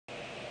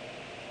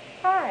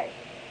Hi,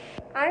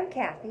 I'm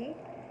Kathy,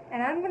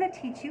 and I'm going to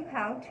teach you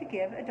how to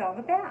give a dog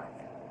a bath.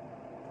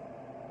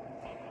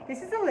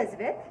 This is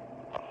Elizabeth,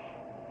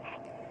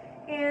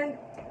 and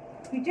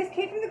we just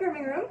came from the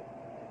grooming room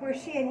where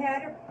she had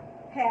had her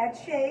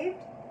pads shaved,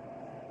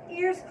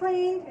 ears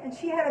cleaned, and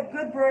she had a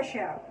good brush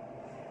out.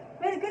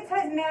 We had a good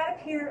sized mat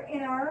up here in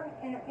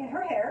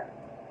her hair.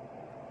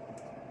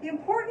 The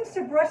importance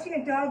of brushing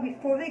a dog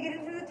before they get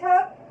into the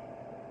tub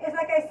is,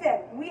 like I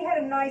said, we had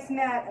a nice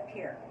mat up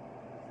here.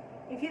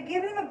 If you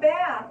give them a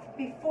bath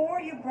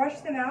before you brush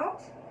them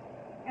out,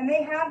 and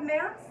they have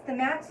mats, the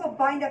mats will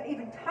bind up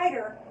even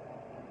tighter.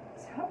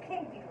 So,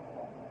 okay,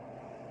 beautiful.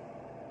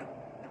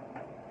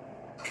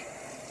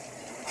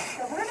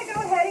 So we're going to go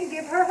ahead and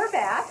give her her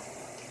bath.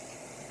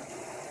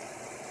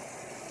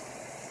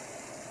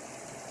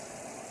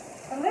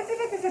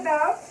 Elizabeth is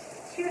about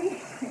 2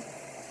 years.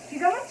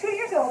 She's almost 2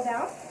 years old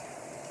now.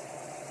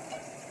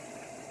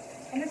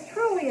 And this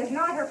truly is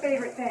not her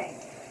favorite thing.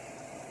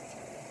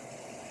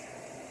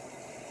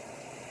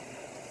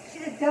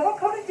 She's a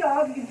double-coated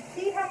dog. You can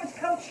see how much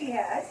coat she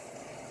has.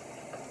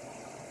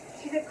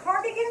 She's a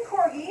cardigan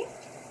corgi,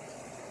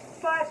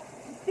 but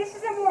this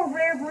is a more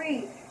rare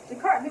breed. The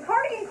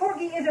cardigan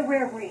corgi is a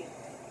rare breed,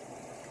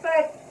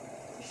 but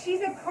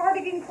she's a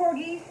cardigan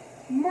corgi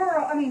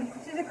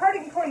she's a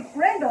cardigan corgi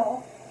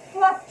brindle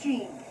fluff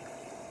gene.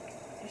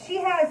 She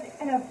has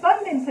an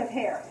abundance of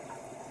hair.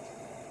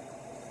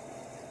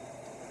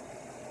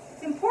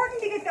 It's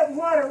important to get that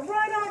water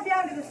right on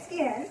down to the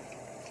skin.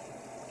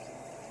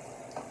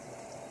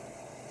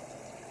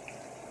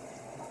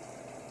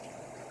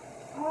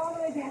 All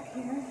the way back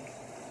here.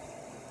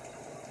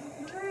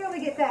 Really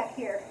get back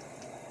here.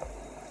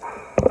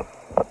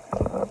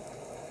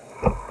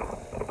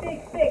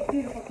 Big, big,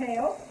 beautiful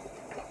tail.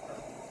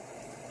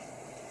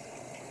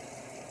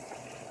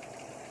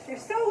 They're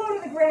so low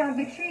to the ground,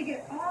 make sure you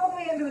get all the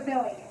way under the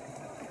belly.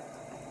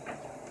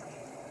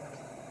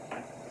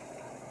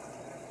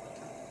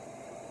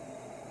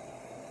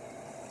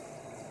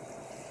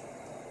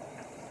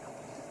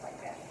 Just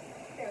like that.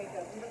 There we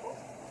go, beautiful.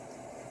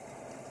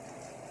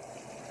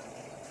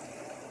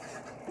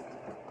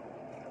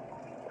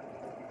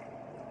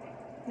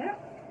 Now,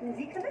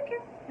 Lizzie, come back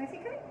here. Lizzie,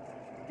 come here.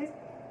 This.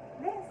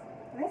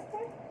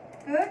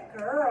 Good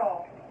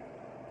girl.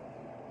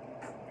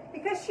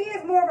 Because she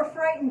is more of a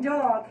frightened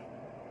dog,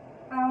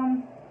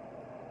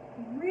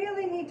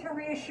 really need to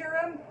reassure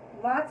him.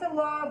 Lots of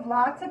love,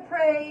 lots of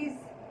praise.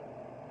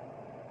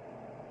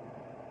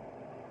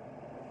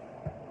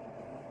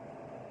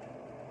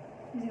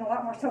 Using a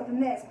lot more soap than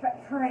this, but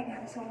for right now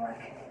this will work.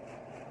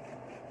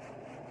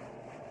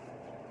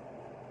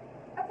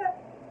 Okay,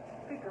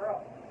 good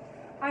girl.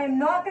 I am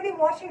not going to be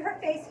washing her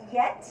face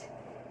yet.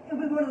 It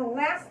will be one of the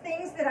last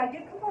things that I do.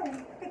 Come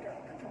on, good girl,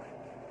 come on.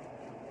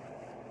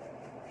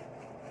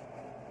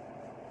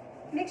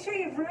 Make sure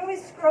you really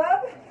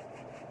scrub.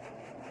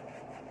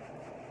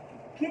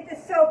 Get the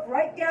soap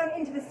right down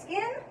into the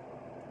skin.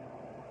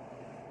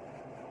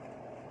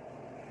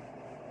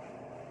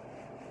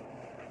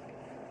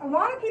 A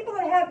lot of people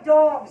that have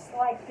dogs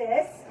like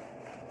this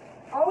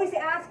always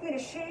ask me to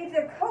shave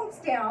their coats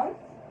down,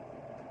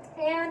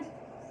 and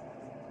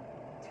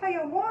tell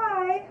you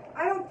why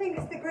I don't think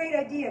it's the great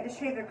idea to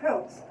shave their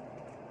coats.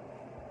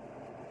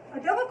 A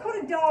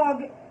double-coated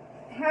dog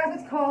has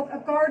what's called a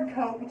guard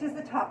coat, which is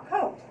the top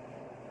coat.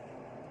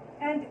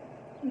 And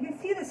you can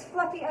see this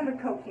fluffy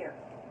undercoat here.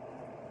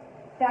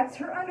 That's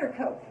her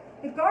undercoat.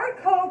 The guard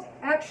coat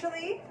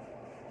actually,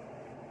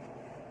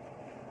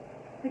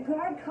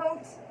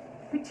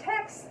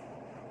 protects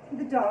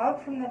the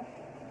dog from the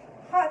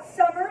hot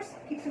summers,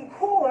 keeps him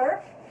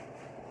cooler,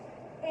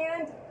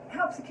 and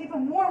helps to keep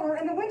him warmer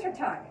in the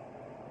wintertime.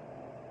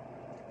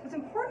 So it's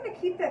important to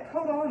keep that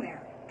coat on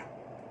there.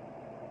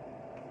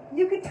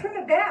 You can trim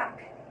it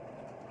back.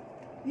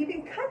 You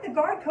can cut the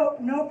guard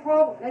coat, no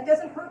problem. That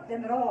doesn't hurt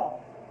them at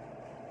all.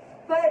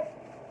 But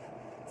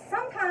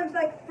sometimes,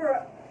 like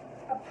for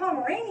a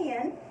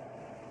Pomeranian,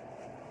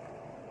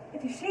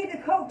 if you shave the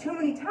coat too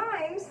many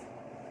times,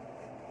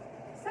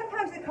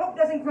 sometimes the coat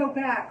doesn't grow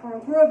back, or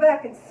grow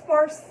back in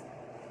sparse,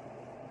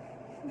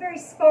 very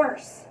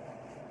sparse.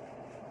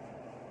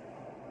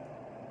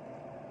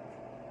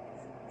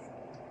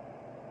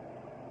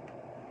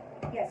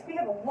 Yes, we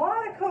have a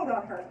lot of coat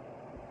on her.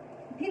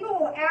 People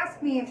will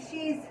ask me if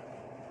she's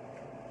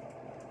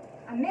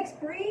a mixed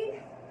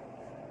breed,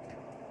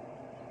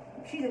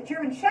 if she's a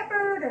German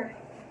Shepherd, or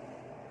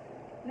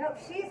nope,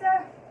 she's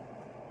a,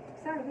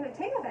 sorry, I've got a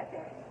tangle back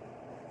there.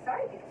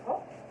 Sorry,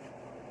 beautiful.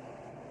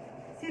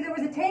 See, there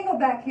was a tangle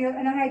back here,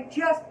 and I had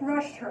just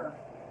brushed her.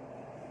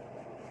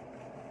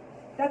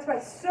 That's why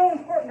it's so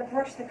important to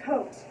brush the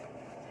coat.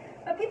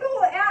 But people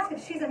will ask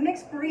if she's a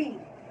mixed breed,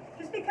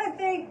 just because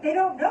they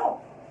don't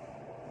know.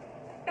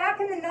 Back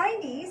in the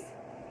 90s,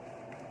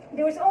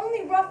 there was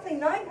only roughly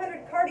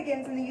 900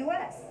 cardigans in the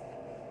U.S.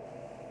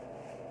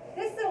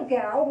 This little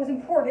gal was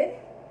imported.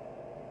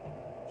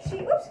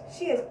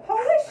 She is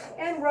Polish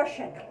and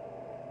Russian.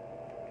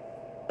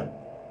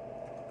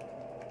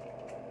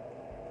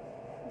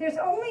 There's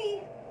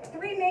only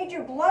three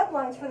major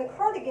bloodlines for the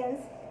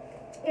cardigans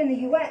in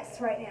the US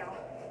right now.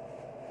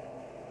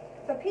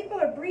 So people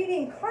are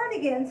breeding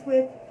cardigans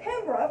with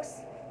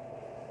Pembrokes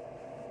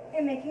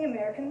and making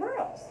American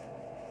Merles.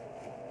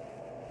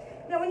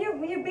 Now when you're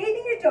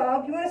bathing your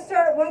dog, you want to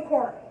start at one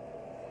corner.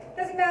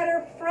 Doesn't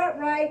matter, front,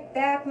 right,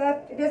 back,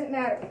 left, it doesn't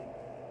matter.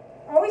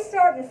 Always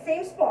start in the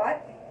same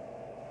spot.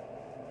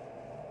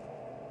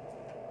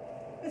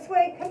 This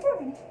way, come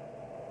forward.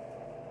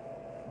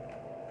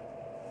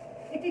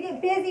 If you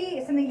get busy,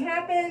 if something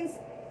happens,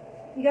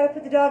 you got to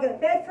put the dog in the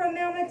bed for a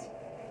moment,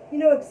 you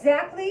know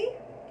exactly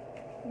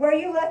where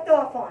you left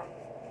off on.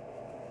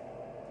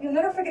 You'll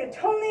never forget a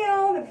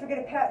toenail, never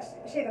forget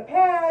to shave a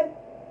pad.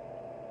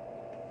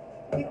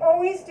 You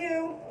always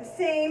do the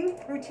same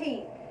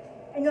routine.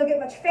 And you'll get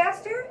much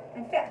faster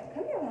and faster.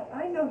 Come here, love.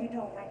 I know you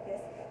don't like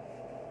this.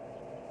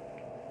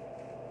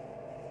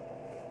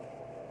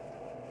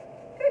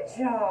 Good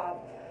job.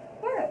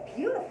 What a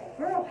beautiful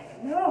girl,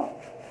 I know.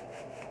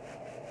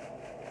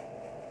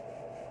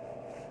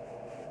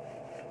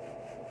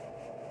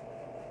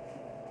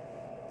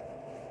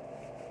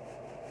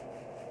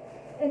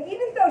 And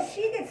even though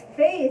she gets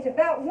bathed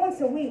about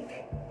once a week,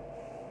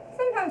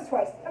 sometimes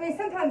twice,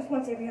 sometimes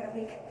once every other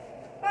week,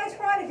 but I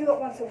try to do it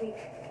once a week,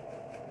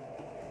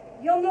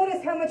 you'll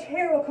notice how much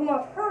hair will come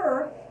off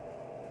her,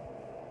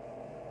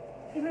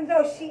 even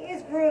though she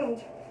is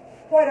groomed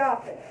quite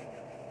often.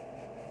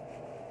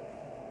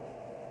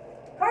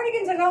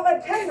 Cardigans are not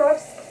like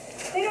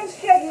Pembrokes. They don't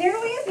shed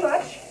nearly as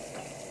much.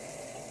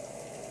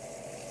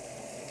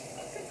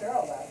 Good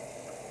girl, love.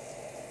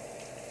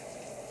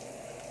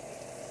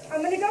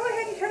 I'm going to go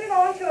ahead and turn it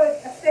on to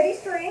a steady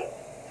stream,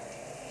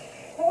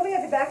 holding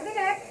at the back of the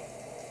neck.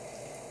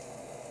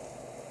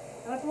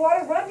 Let the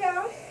water run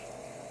down.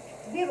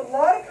 We have a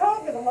lot of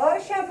coat, we have a lot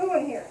of shampoo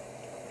in here.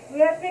 We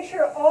have to make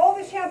sure all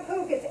the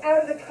shampoo gets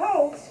out of the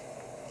coat,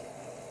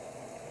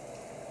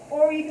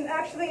 or you can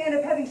actually end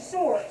up having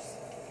sores.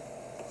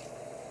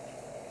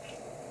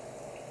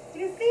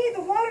 You can see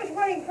the water's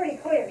running pretty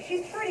clear.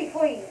 She's pretty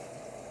clean.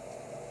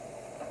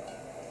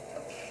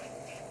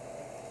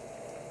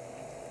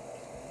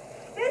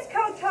 This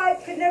coat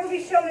type could never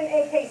be shown in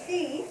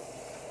AKC.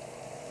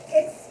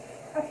 It's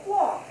a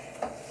flaw.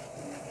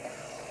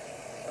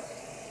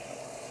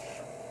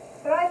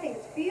 But I think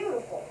it's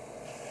beautiful.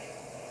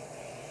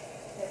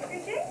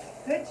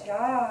 Good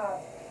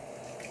job.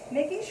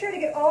 Making sure to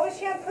get all the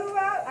shampoo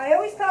out. I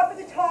always stop at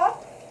the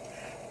top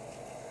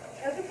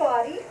of the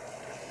body.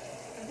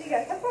 You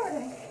gotta come forward,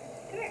 honey.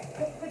 Come here.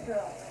 Good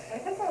girl.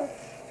 Gotta come forward.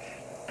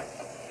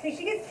 See,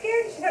 she gets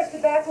scared and she starts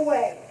to back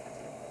away.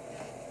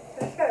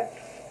 So just gotta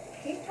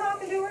keep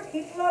talking to her,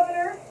 keep loving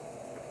her.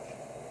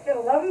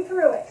 You'll love him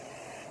through it.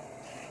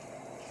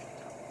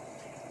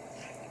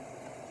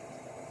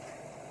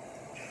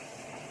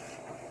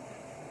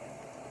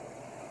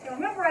 Now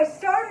remember, I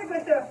started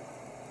with the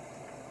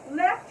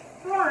left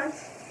front,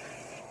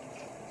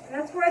 and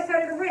that's where I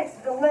started to rinse,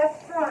 the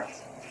left front.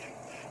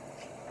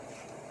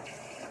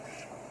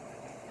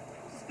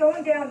 Just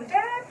going down the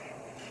back,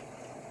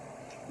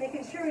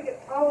 making sure we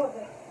get all of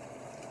the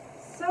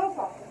soap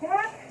off the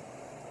back.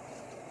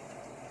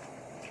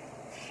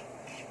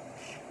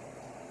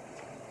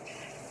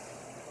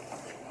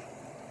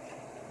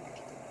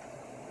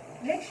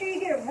 Make sure you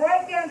get it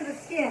right down to the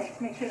skin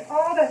to make sure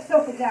all that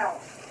soap is out.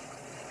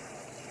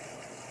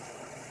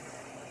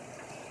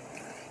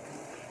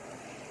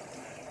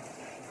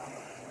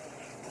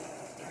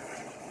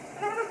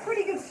 I have a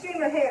pretty good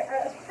stream of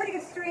hair, a pretty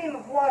good stream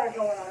of water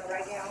going on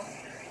right now.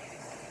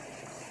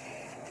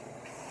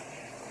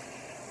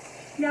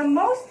 Now,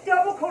 most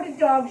double-coated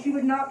dogs you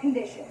would not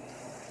condition.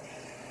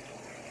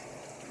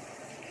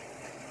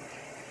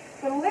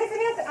 But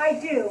Elizabeth, I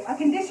do. I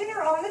condition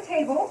her on the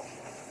table.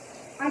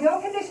 I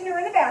don't condition her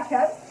in the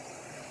bathtub.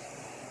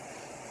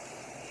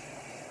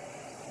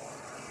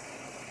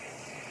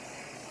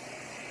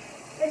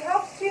 It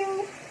helps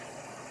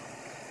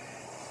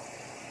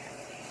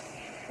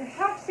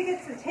to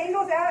get the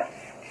tangles out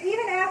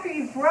even after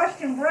you've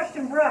brushed and brushed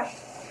and brushed.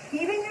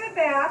 Even in a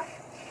bath,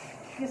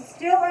 you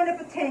still end up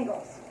with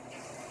tangles.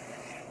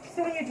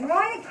 So when you're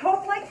drying a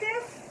coat like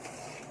this,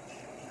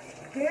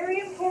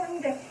 very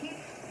important to keep.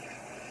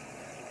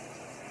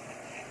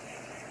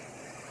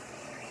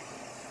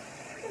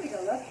 There we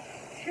go, look.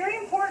 Very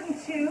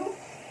important to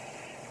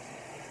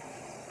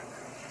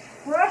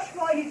brush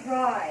while you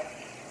dry.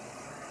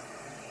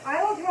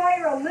 I will dry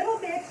her a little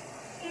bit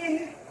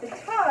in the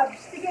tub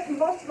just to get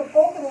most of the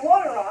bulk of the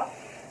water off.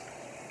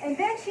 And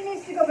then she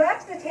needs to go back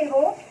to the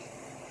table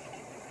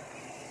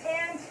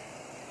and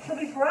she'll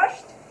be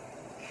brushed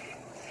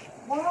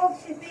while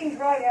she's being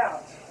dried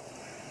out.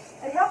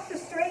 It helps to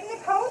straighten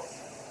the coat.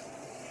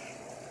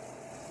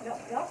 No,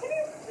 come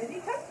here.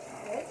 Lizzie, come.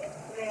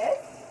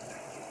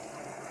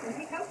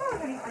 Lizzie, come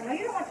forward, honey. I know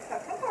you don't want to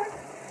stop. Come forward.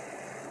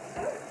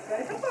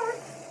 Good, come forward.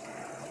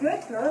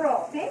 Good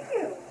girl. Thank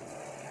you.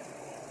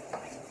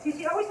 See,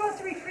 she always wants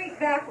to retreat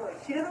backwards.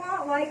 She doesn't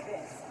want it like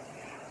this.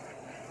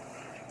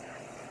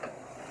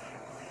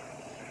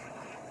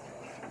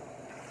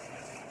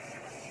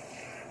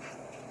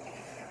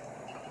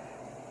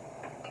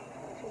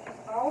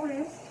 all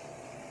rinsed.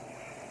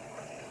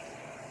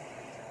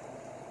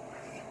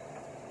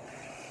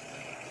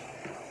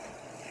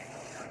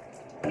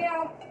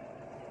 Now,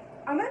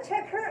 I'm going to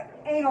check her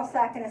anal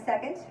sac in a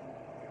second.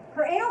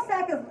 Her anal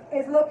sac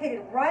is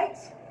located right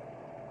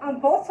on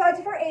both sides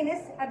of her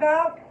anus,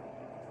 about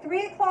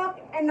 3 o'clock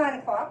and 9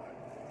 o'clock.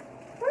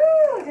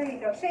 Woo, there you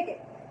go, shake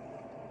it.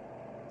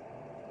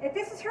 If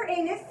this is her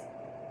anus,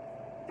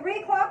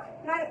 3 o'clock,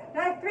 9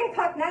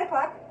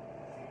 o'clock,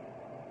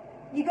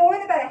 you go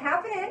in about a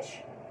half an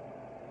inch.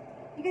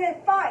 You get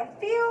a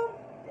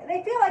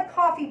they feel like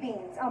coffee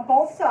beans on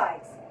both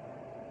sides.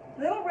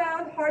 Little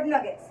round, hard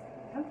nuggets.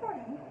 Come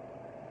forward, honey.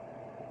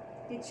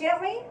 You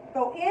gently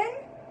go in,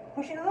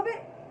 push it a little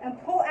bit,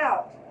 and pull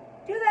out.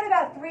 Do that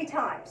about 3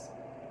 times.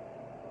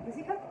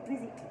 Lizzie, come.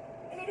 Lizzie,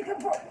 you need to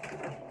come forward.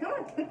 Come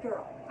on, good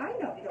girl. I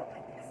know you don't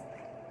like this.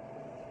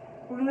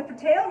 We're going to look for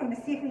tail. We're going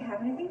to see if we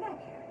have anything back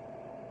here.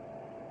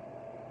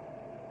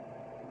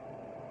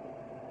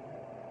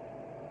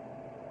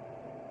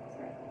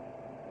 Sorry.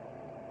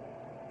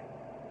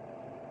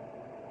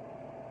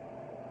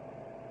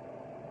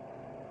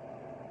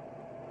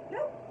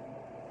 Nope.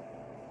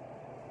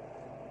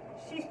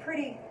 She's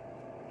pretty.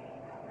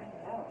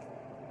 I know.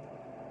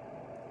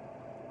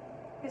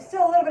 There's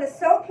still a little bit of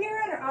soap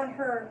here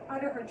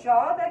under her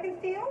jaw that I can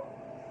feel,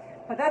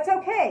 but that's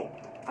okay.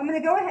 I'm going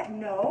to go ahead.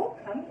 No,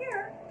 come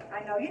here.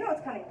 I know you know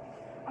it's coming.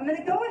 I'm going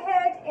to go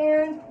ahead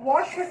and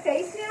wash her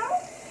face now.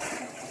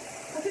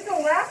 This is the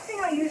last thing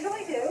I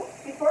usually do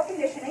before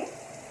conditioning.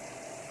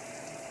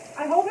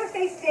 I hold her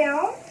face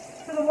down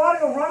so the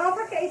water will run off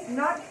her face,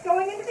 not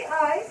going into the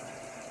eyes,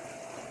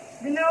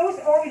 the nose,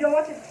 or we don't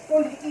want it to go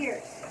into the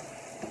ears.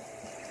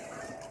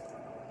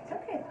 It's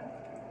okay, though.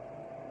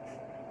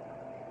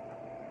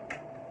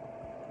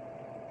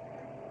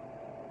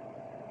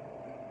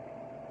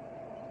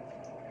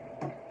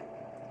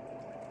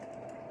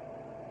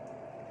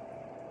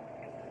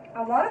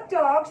 A lot of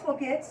dogs will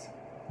get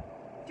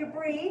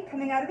debris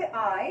coming out of the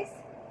eyes.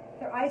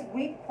 Their eyes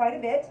weep quite a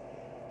bit.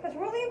 It's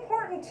really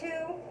important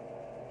to,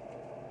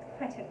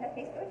 it's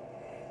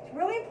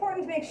really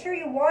important to make sure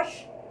you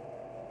wash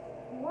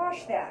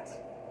that.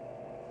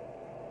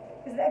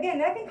 Because again,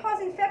 that can cause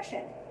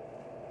infection.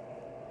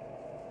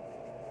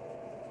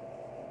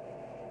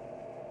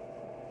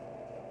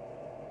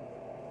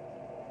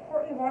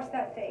 Important to wash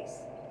that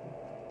face.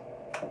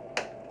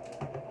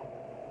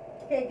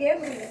 Okay, again,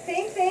 we're doing the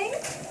same thing.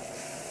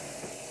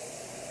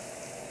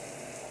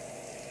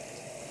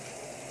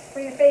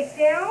 Bring the face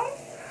down.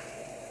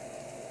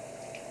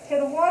 So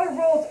the water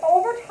rolls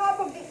over top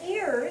of the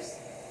ears,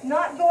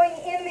 not going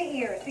in the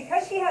ears.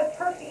 Because she has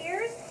perked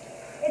ears,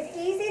 it's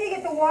easy to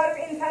get the water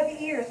inside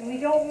the ears, and we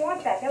don't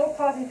want that. That will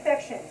cause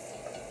infections.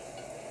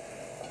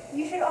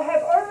 You should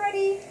have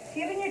already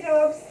given your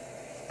dogs,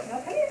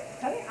 no, come here,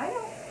 I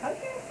know, come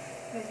here.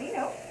 Lizzie,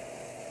 no.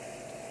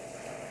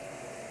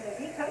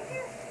 Lizzie, come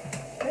here.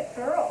 Good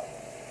girl.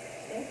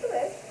 Into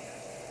Liz.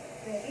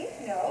 Lizzie,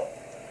 no.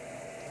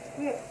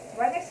 We have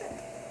right next to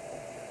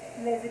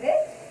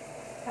Elizabeth.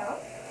 Come.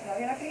 No,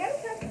 you're not going to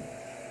get it.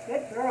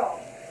 Good girl.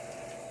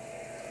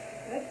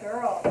 Good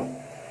girl.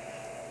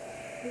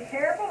 Be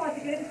careful not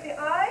to get into the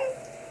eyes.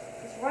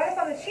 Just right up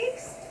on the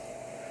cheeks.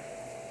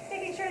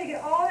 Making sure to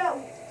get all that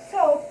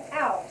soap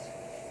out.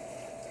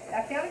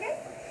 Back down again.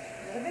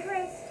 A little bit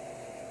rinse.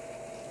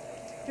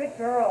 Good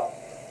girl.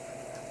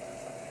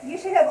 You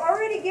should have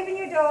already given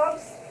your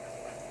dogs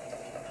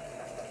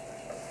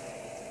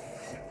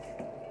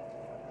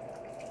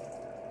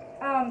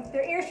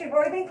their ears should have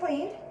already been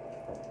cleaned.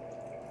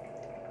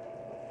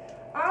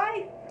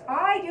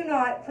 I do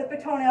not clip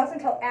their toenails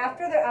until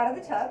after they're out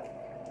of the tub.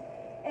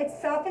 It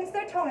softens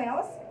their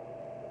toenails.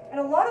 And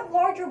a lot of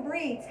larger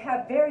breeds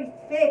have very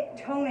thick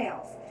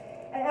toenails.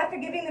 And after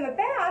giving them a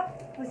bath,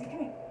 Lizzie, come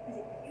here.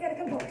 Lizzie, you gotta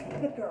come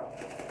forward. Good girl.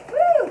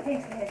 Woo!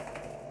 Thanks, Liz.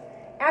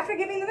 After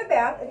giving them a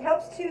bath, it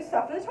helps to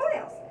soften the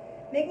toenails,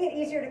 making it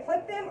easier to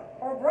clip them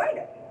or grind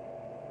them.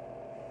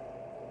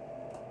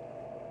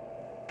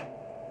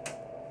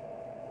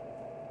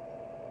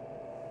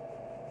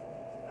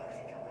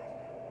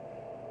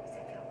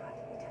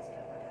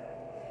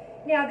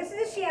 Now, this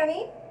is a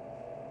chamois.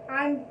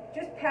 I'm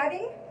just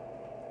patting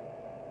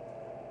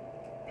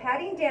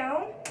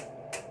down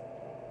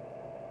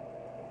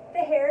the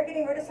hair,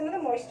 getting rid of some of the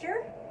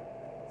moisture,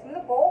 some of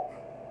the bulk.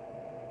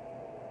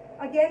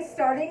 Again,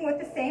 starting with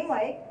the same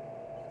leg.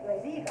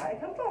 Lizzie, you gotta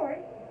come forward.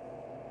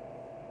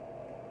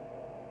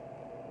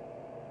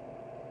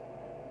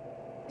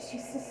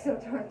 She's just so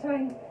darn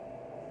tiny.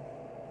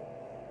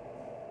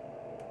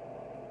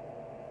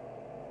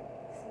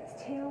 This is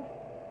his tail.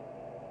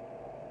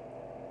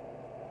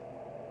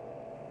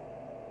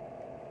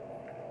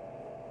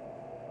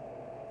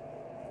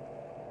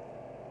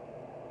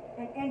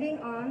 And ending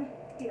on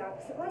the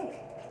opposite leg.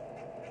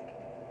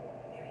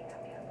 There you go.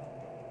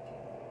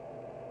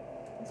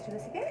 Let's do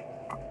this again.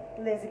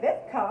 Elizabeth,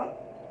 come.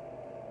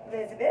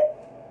 Elizabeth.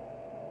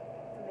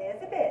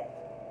 Elizabeth.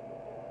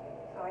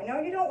 Oh, I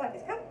know you don't like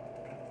this. Come.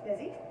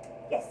 Lizzie.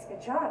 Yes,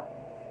 good job.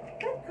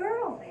 Good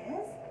girl,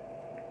 Liz.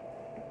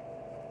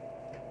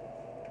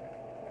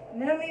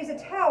 And then I'm going to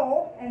use a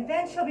towel, and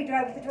then she'll be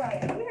dry with the dryer.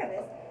 Come here,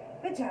 Liz.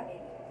 Good job, baby.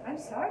 I'm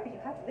sorry, but you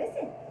have to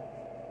listen.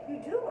 You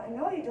do. I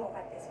know you don't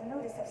like this. I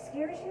know this stuff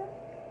scares you.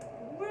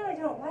 I really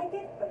don't like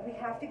it, but we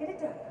have to get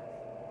it done.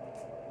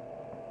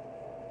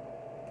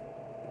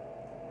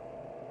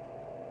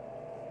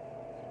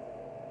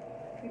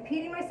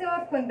 Repeating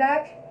myself, going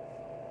back.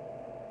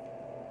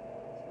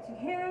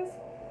 Switching hands.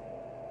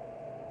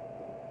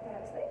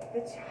 That's it.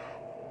 Good job.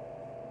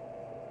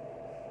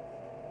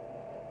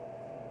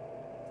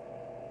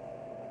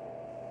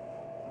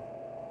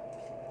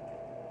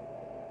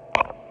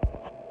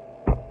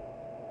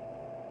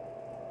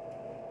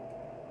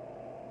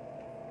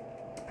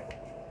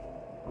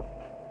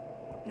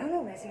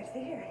 No, Liz, you have to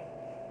stay here.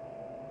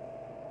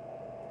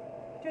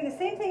 Doing the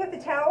same thing with the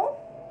towel.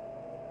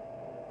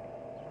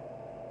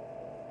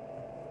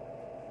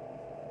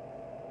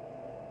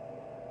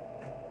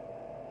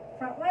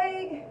 Front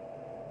leg,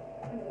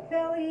 under the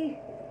belly,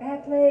 the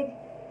back leg,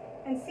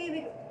 and see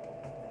we. Good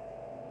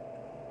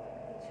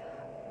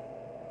job.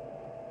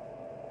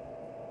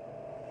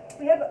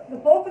 We have the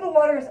bulk of the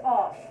water is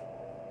off.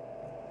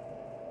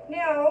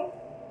 Now,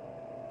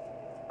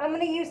 I'm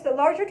going to use the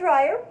larger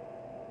dryer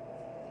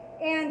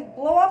and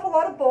blow off a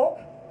lot of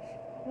bulk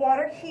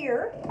water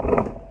here.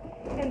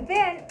 And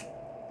then,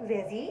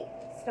 Lizzie,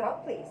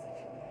 stop please.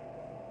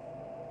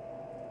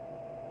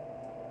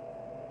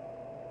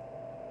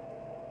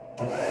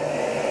 You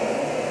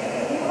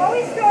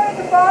always start at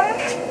the bottom.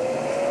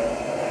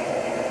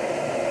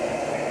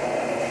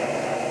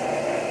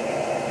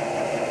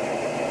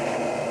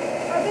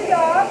 Of the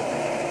dog.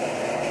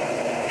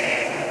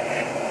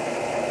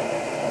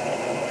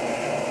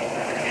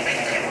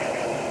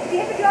 If you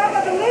hit the dog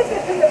on the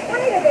lizard because you're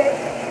afraid of it,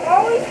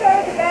 always start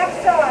at the back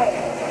side.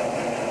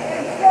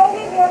 And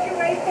slowly work your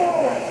way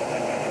forward.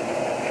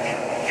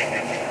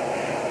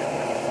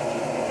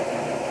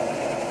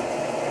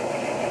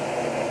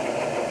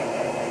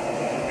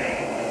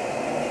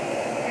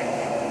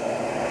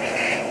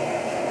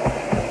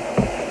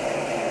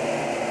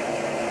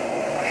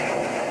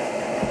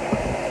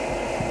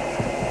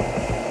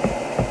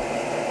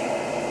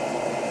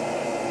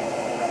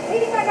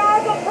 Keeping my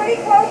nozzle pretty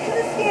close to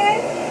the skin.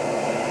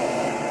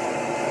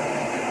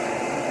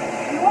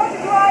 You want to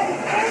drive the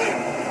skin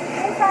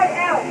inside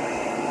out.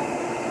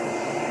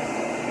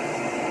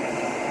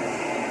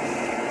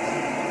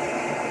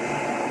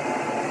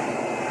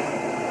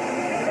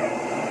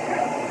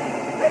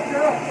 Good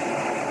girl.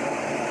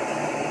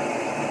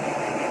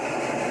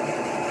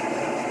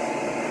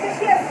 Because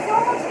she has so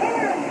much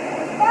hair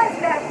and fuzz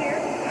back here.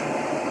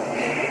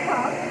 Here we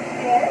come.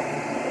 Yes.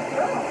 Good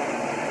girl.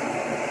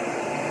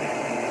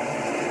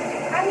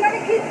 I'm going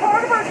to keep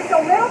part of her just a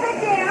little bit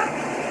damp.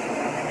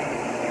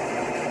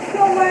 So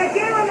when I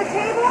get her on the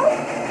table,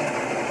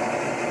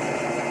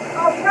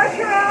 I'll brush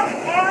her out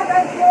as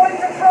I'm blowing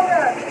her coat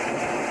up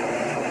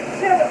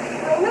to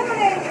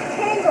eliminate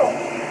tangle.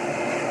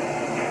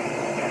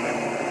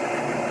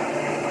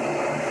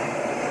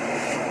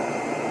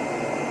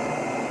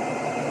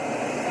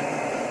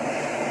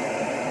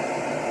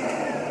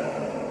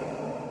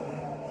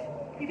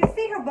 You can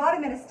see her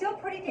bottom end is still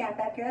pretty damp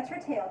back here. That's her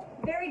tail.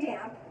 It's very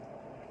damp.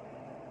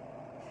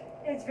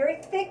 It's very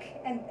thick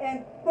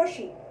and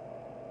bushy.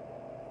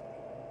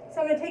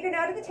 So I'm going to take her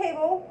now to the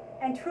table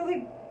and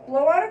truly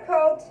blow out her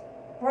coat,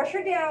 brush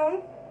her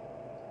down,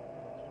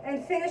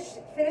 and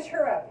finish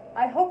her up.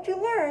 I hope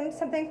you learned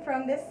something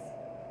from this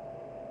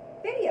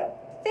video.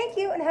 Thank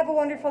you and have a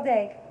wonderful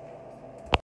day.